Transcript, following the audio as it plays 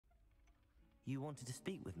You wanted to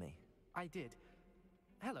speak with me? I did.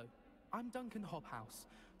 Hello, I'm Duncan Hobhouse.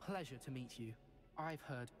 Pleasure to meet you. I've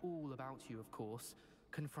heard all about you, of course,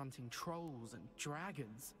 confronting trolls and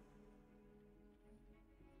dragons.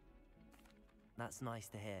 That's nice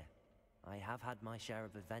to hear. I have had my share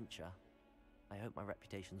of adventure. I hope my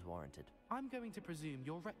reputation's warranted. I'm going to presume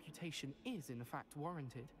your reputation is in fact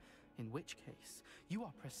warranted, in which case, you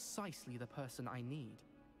are precisely the person I need.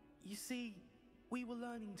 You see, we were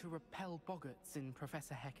learning to repel boggarts in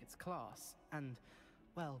Professor Hecat's class, and,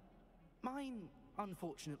 well, mine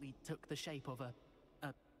unfortunately took the shape of a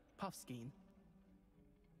puffskein.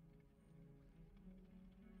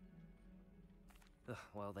 Ugh,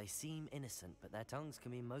 well, they seem innocent, but their tongues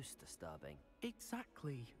can be most disturbing.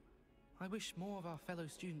 Exactly. I wish more of our fellow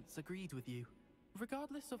students agreed with you.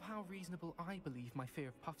 Regardless of how reasonable I believe my fear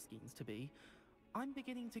of puffskeins to be, I'm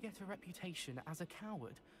beginning to get a reputation as a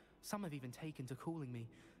coward. Some have even taken to calling me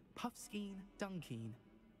Puffskeen Dunkeen.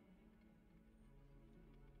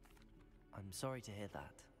 I'm sorry to hear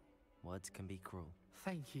that. Words can be cruel.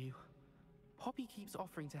 Thank you. Poppy keeps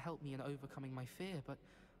offering to help me in overcoming my fear, but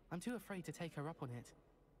I'm too afraid to take her up on it.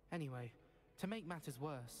 Anyway, to make matters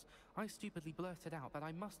worse, I stupidly blurted out that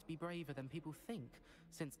I must be braver than people think,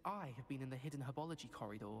 since I have been in the hidden herbology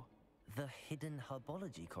corridor. The hidden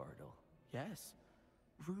herbology corridor? Yes.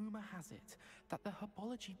 Rumor has it that the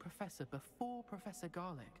herbology professor before Professor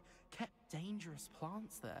Garlic kept dangerous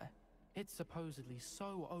plants there. It's supposedly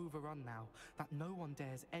so overrun now that no one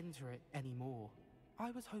dares enter it anymore.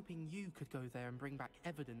 I was hoping you could go there and bring back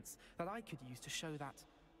evidence that I could use to show that,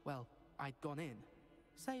 well, I'd gone in.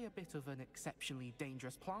 Say a bit of an exceptionally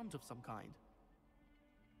dangerous plant of some kind.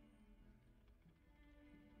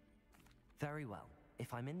 Very well.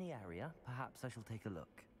 If I'm in the area, perhaps I shall take a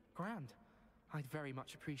look. Grand. I'd very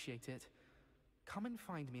much appreciate it. Come and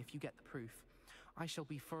find me if you get the proof. I shall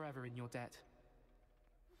be forever in your debt.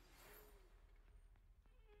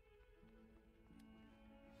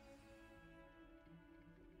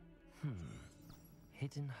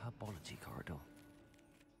 Hidden herbology corridor.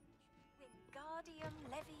 Wingardium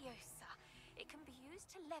Leviosa. It can be used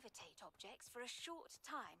to levitate objects for a short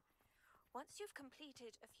time. Once you've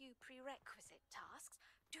completed a few prerequisite tasks,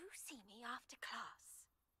 do see me after class.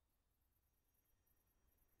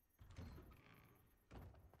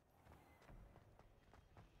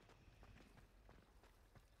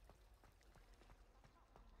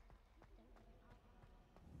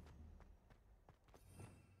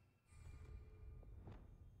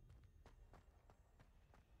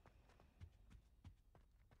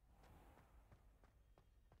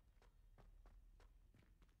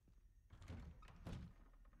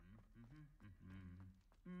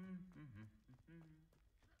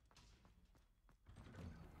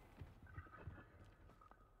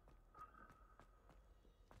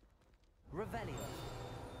 Revelio.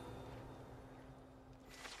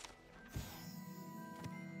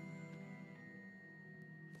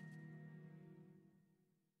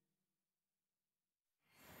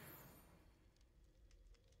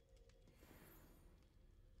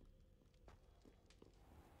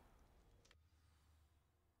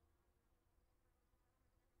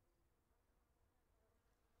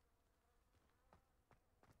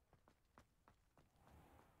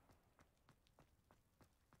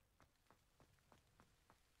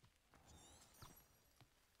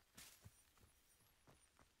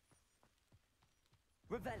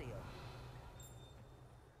 Revelio.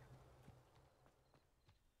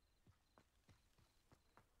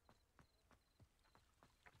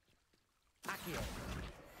 Accio.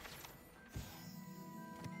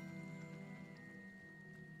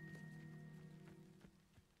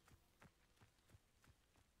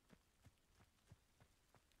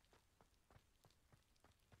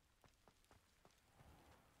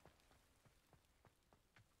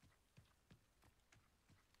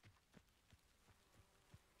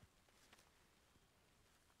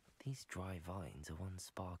 These dry vines are one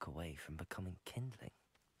spark away from becoming kindling.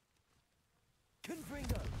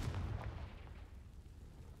 Confringo!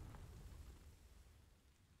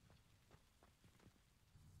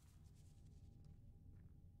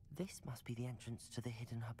 This must be the entrance to the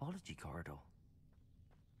hidden herbology corridor.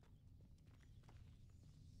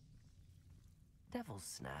 Devil's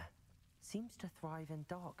Snare seems to thrive in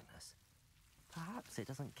darkness. Perhaps it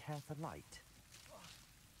doesn't care for light.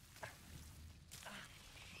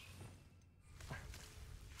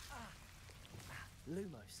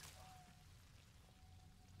 Lumos.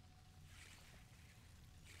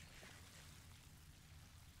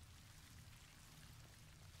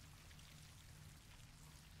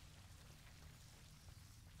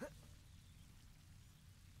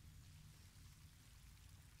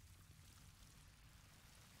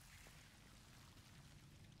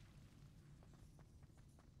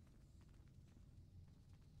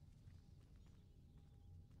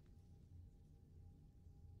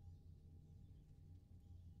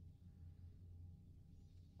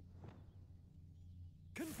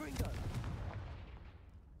 Confringo!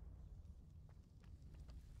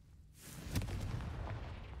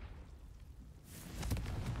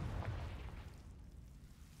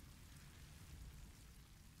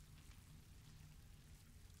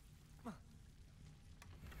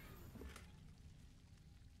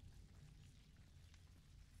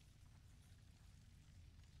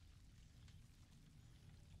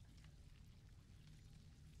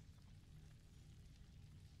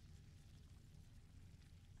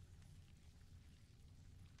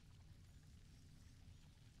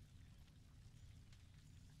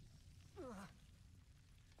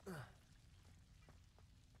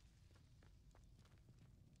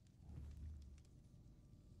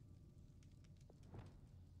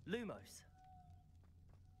 Lumos.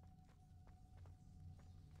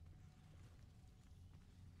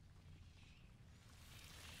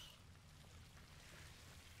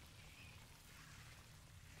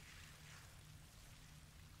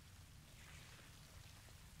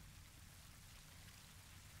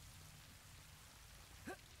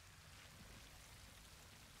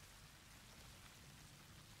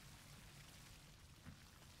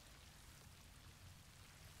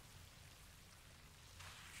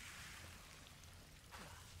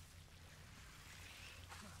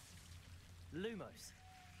 Lumos.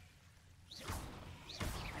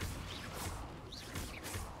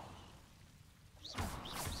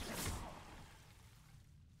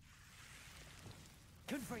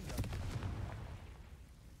 Confringo.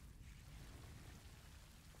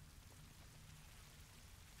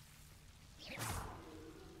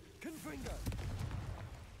 Confringo.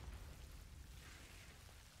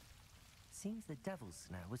 Seems the devil's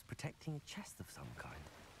snare was protecting a chest of some kind.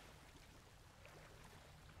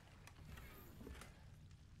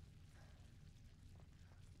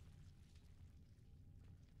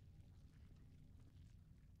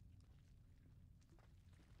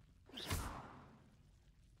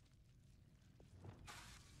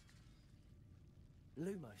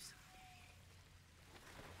 Lumos.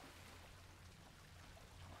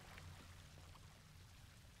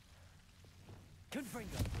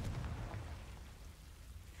 Confringo.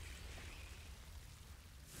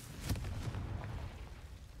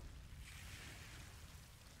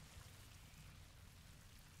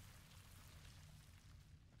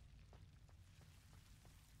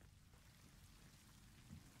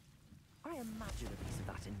 I imagine a piece of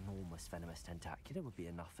that enormous venomous tentacular would be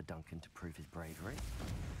enough for Duncan to prove his bravery.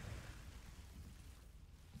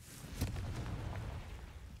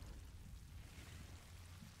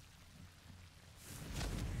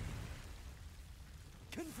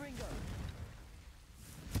 Confringo!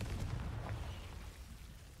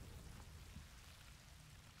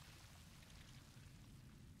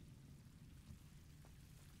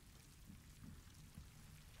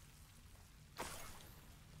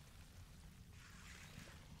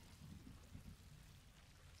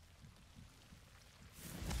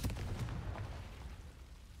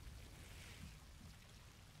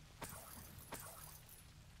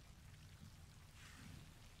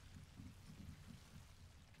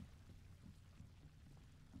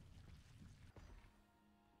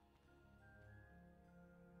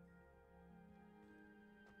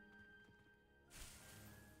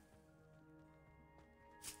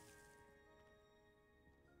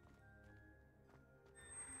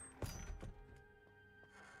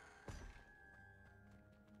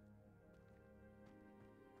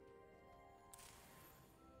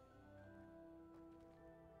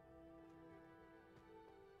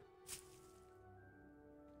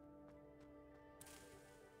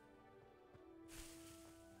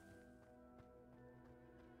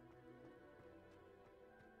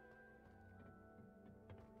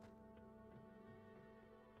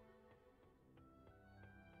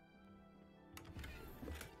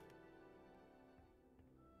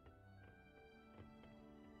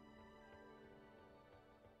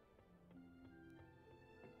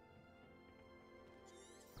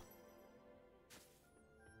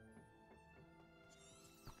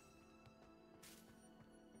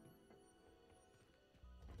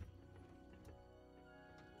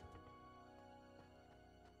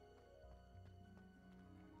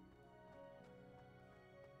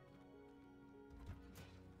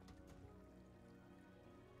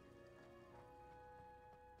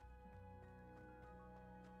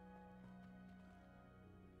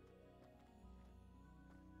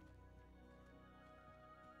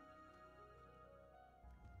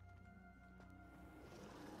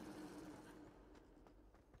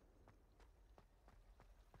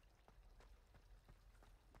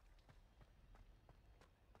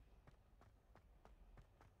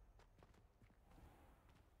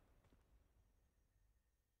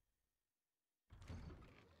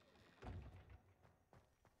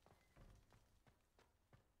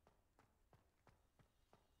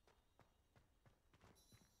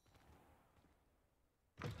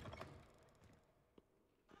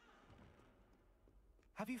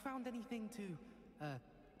 Have you found anything to,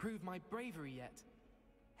 prove my bravery yet?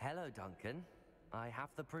 Hello, Duncan. I have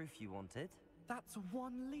the proof you wanted. That's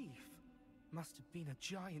one leaf. Must have been a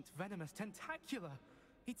giant venomous tentacula.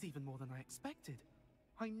 It's even more than I expected.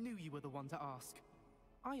 I knew you were the one to ask.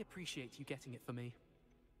 I appreciate you getting it for me.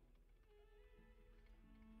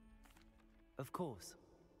 Of course.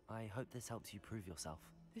 I hope this helps you prove yourself.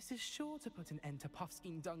 This is sure to put an end to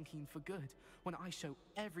Puffskein Dunkeen for good when I show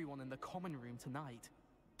everyone in the common room tonight.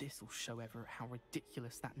 This'll show Everett how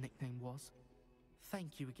ridiculous that nickname was.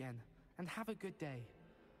 Thank you again, and have a good day.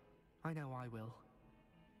 I know I will.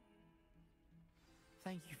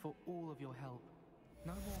 Thank you for all of your help.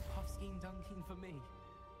 No more Puffskein Dunkeen for me.